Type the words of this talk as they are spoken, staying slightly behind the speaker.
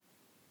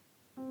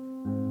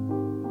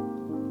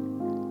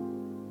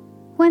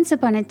Once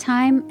upon a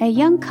time, a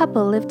young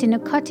couple lived in a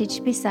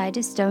cottage beside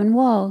a stone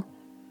wall.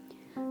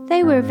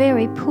 They were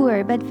very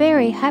poor but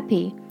very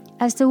happy,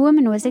 as the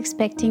woman was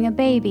expecting a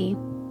baby.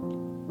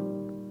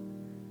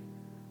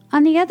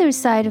 On the other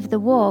side of the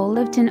wall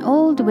lived an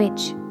old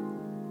witch.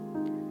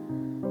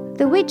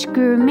 The witch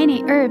grew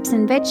many herbs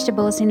and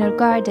vegetables in her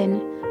garden,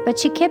 but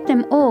she kept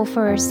them all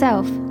for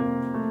herself.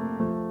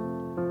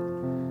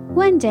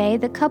 One day,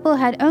 the couple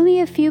had only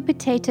a few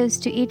potatoes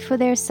to eat for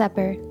their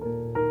supper.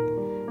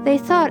 They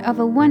thought of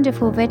a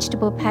wonderful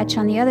vegetable patch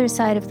on the other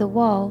side of the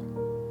wall.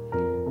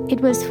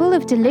 It was full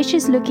of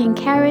delicious-looking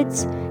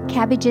carrots,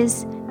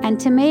 cabbages, and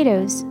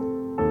tomatoes.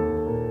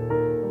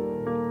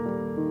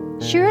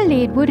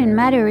 "Surely it wouldn't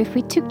matter if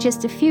we took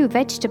just a few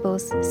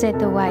vegetables," said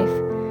the wife,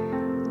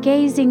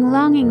 gazing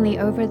longingly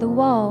over the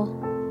wall.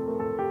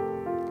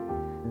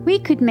 "We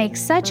could make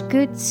such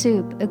good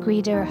soup,"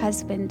 agreed her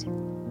husband.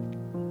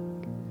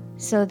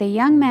 So the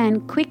young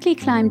man quickly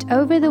climbed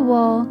over the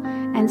wall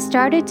and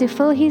started to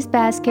fill his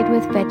basket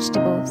with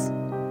vegetables.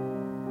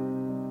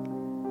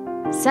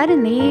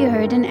 Suddenly he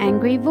heard an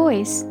angry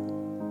voice.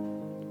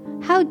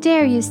 "How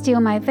dare you steal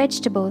my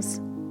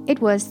vegetables?"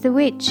 It was the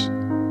witch.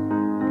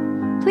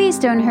 "Please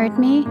don't hurt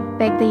me,"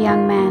 begged the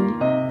young man.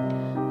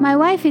 "My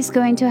wife is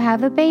going to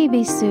have a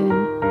baby soon."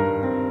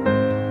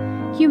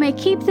 "You may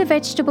keep the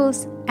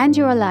vegetables and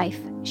your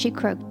life," she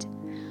croaked,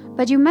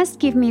 "but you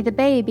must give me the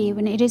baby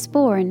when it is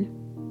born."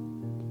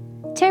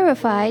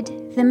 Terrified,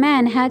 the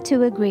man had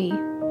to agree.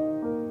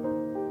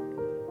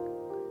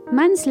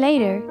 Months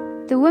later,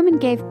 the woman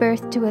gave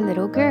birth to a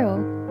little girl.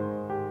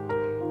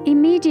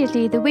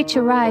 Immediately, the witch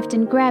arrived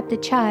and grabbed the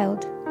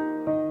child.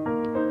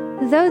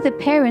 Though the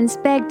parents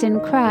begged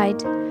and cried,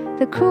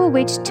 the cruel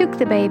witch took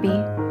the baby.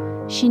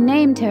 She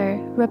named her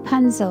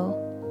Rapunzel.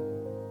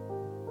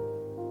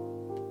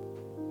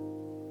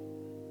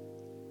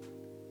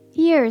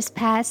 Years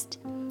passed,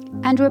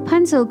 and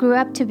Rapunzel grew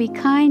up to be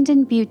kind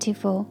and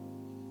beautiful.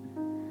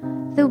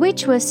 The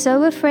witch was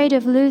so afraid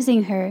of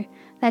losing her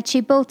that she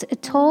built a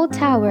tall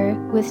tower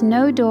with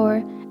no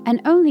door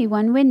and only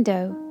one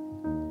window.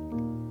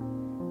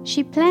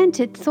 She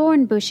planted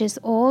thorn bushes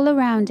all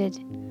around it.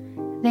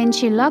 Then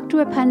she locked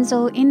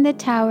Rapunzel in the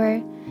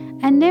tower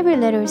and never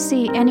let her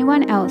see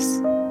anyone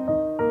else.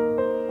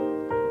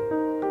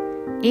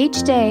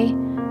 Each day,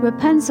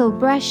 Rapunzel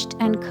brushed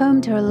and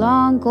combed her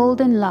long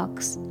golden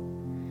locks.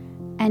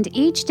 And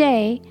each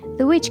day,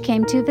 the witch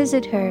came to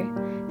visit her,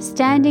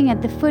 standing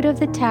at the foot of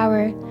the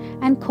tower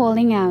and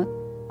calling out,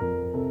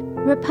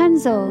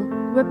 "Rapunzel,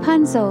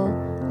 Rapunzel,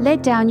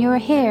 let down your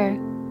hair."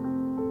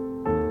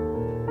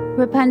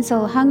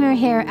 Rapunzel hung her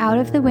hair out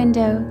of the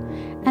window,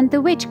 and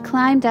the witch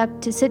climbed up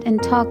to sit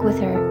and talk with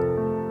her.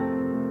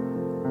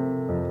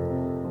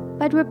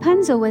 But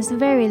Rapunzel was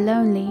very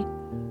lonely.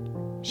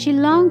 She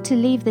longed to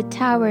leave the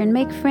tower and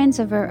make friends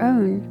of her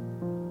own.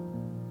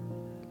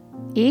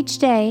 Each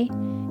day,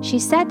 she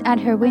sat at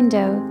her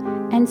window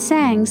and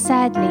sang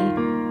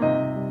sadly.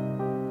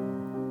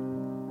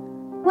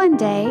 One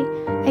day,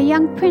 a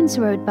young prince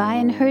rode by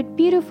and heard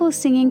beautiful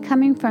singing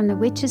coming from the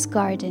witch's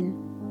garden.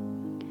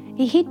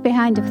 He hid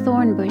behind a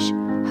thorn bush,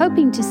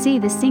 hoping to see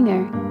the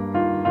singer.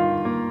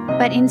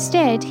 But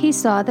instead, he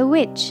saw the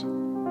witch.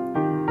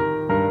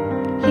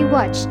 He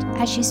watched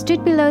as she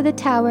stood below the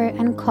tower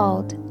and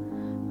called,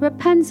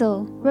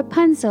 "Rapunzel,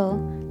 Rapunzel,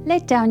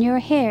 let down your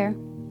hair."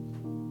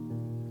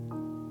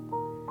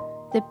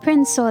 The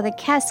prince saw the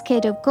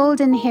cascade of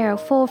golden hair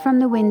fall from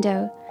the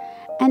window,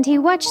 and he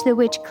watched the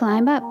witch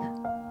climb up.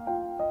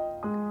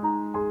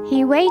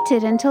 He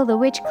waited until the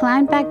witch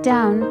climbed back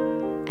down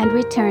and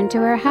returned to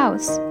her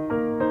house.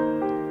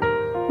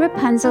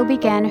 Rapunzel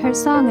began her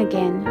song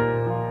again.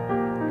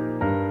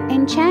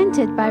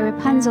 Enchanted by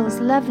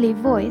Rapunzel's lovely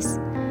voice,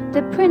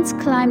 the prince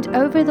climbed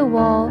over the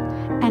wall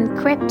and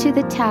crept to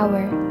the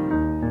tower.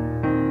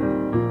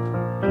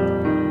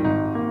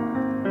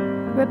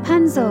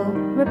 "Rapunzel,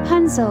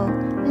 Rapunzel,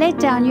 let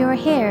down your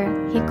hair,"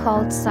 he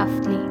called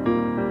softly.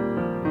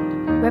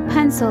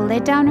 Rapunzel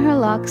let down her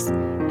locks,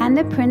 and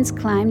the prince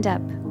climbed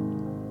up.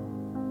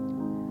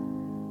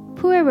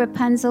 Poor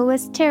Rapunzel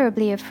was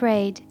terribly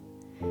afraid.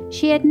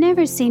 She had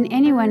never seen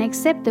anyone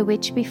except the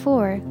witch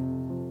before.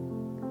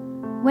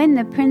 When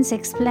the prince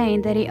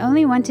explained that he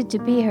only wanted to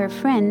be her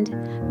friend,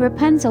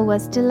 Rapunzel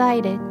was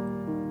delighted.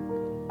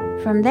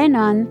 From then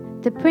on,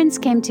 the prince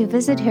came to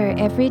visit her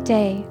every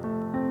day.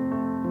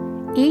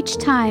 Each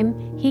time,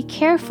 he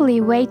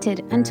carefully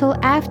waited until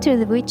after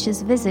the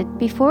witch's visit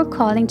before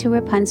calling to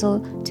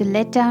Rapunzel to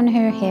let down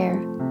her hair.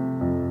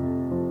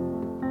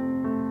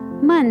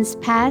 Months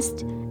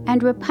passed,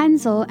 and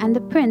Rapunzel and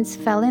the prince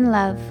fell in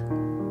love.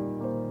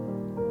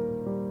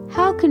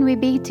 "How can we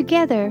be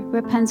together?"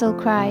 Rapunzel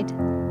cried.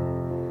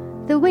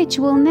 "The witch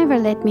will never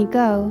let me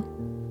go."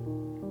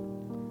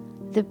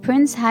 The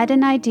prince had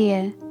an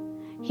idea.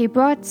 He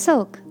brought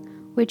silk,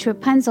 which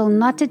Rapunzel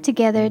knotted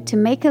together to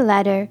make a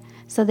ladder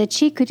so that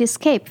she could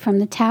escape from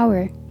the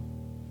tower.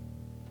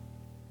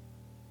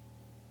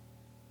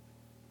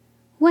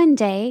 One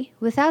day,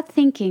 without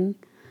thinking,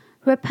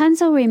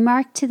 Rapunzel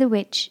remarked to the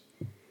witch,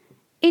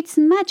 It's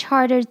much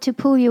harder to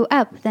pull you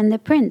up than the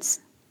prince."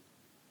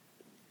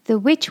 The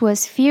witch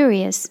was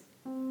furious.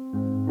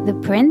 "The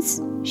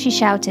prince?" she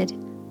shouted.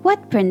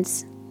 "What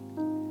prince?"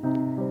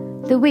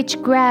 The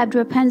witch grabbed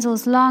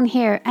Rapunzel's long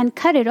hair and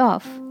cut it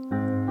off.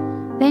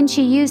 Then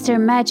she used her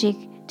magic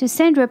to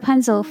send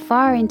Rapunzel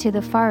far into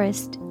the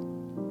forest.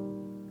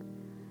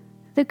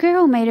 The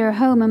girl made her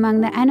home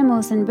among the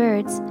animals and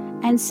birds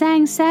and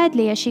sang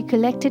sadly as she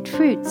collected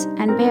fruits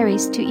and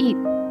berries to eat.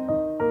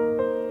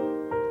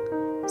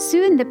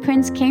 Soon the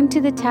prince came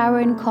to the tower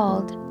and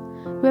called,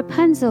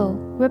 "Rapunzel,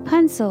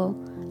 Rapunzel,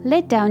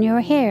 let down your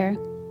hair."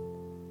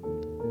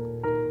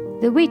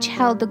 The witch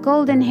held the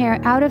golden hair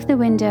out of the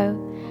window,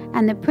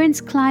 and the prince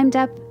climbed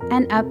up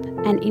and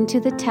into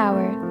the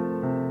tower.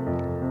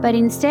 But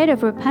instead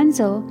of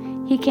Rapunzel,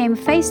 he came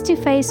face to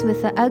face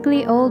with the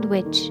ugly old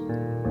witch.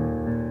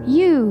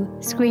 "You,"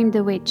 screamed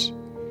the witch,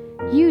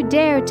 "you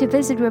dare to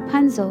visit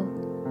Rapunzel.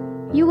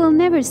 You will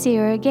never see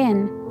her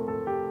again."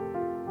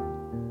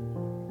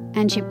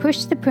 And she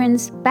pushed the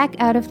prince back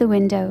out of the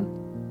window.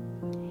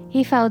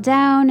 He fell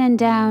down and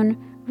down,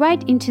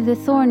 right into the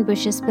thorn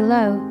bushes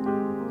below.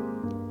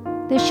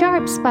 The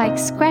sharp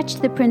spikes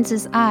scratched the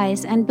prince's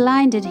eyes and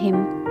blinded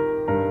him.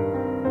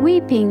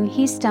 Weeping,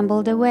 he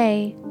stumbled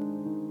away.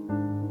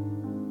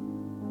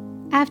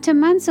 After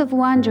months of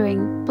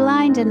wandering,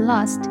 blind and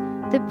lost,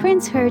 the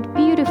prince heard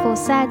beautiful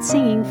sad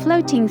singing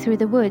floating through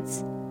the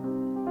woods.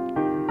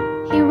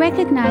 He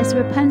recognized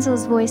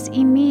Rapunzel's voice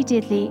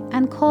immediately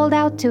and called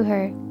out to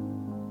her.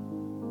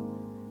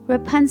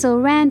 Rapunzel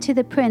ran to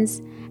the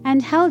prince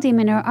and held him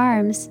in her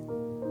arms.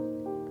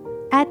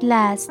 "At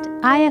last,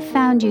 I have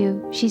found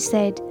you," she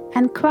said,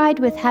 and cried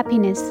with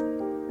happiness.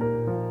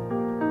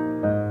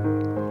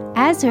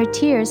 As her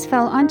tears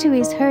fell onto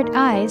his hurt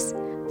eyes,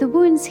 the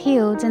wounds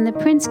healed and the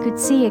prince could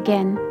see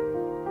again.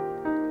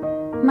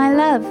 "My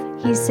love,"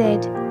 he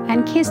said,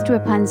 and kissed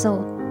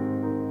Rapunzel.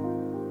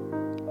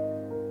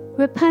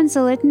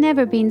 Rapunzel had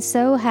never been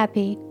so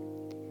happy.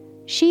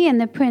 She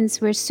and the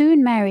prince were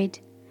soon married,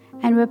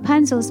 and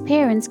Rapunzel's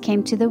parents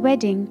came to the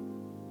wedding.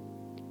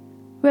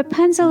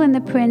 Rapunzel and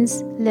the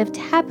prince lived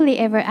happily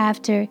ever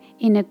after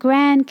in a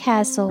grand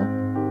castle,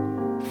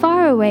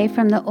 far away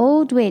from the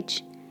old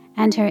witch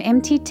and her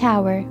empty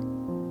tower.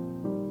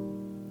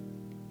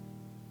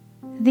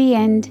 The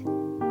end.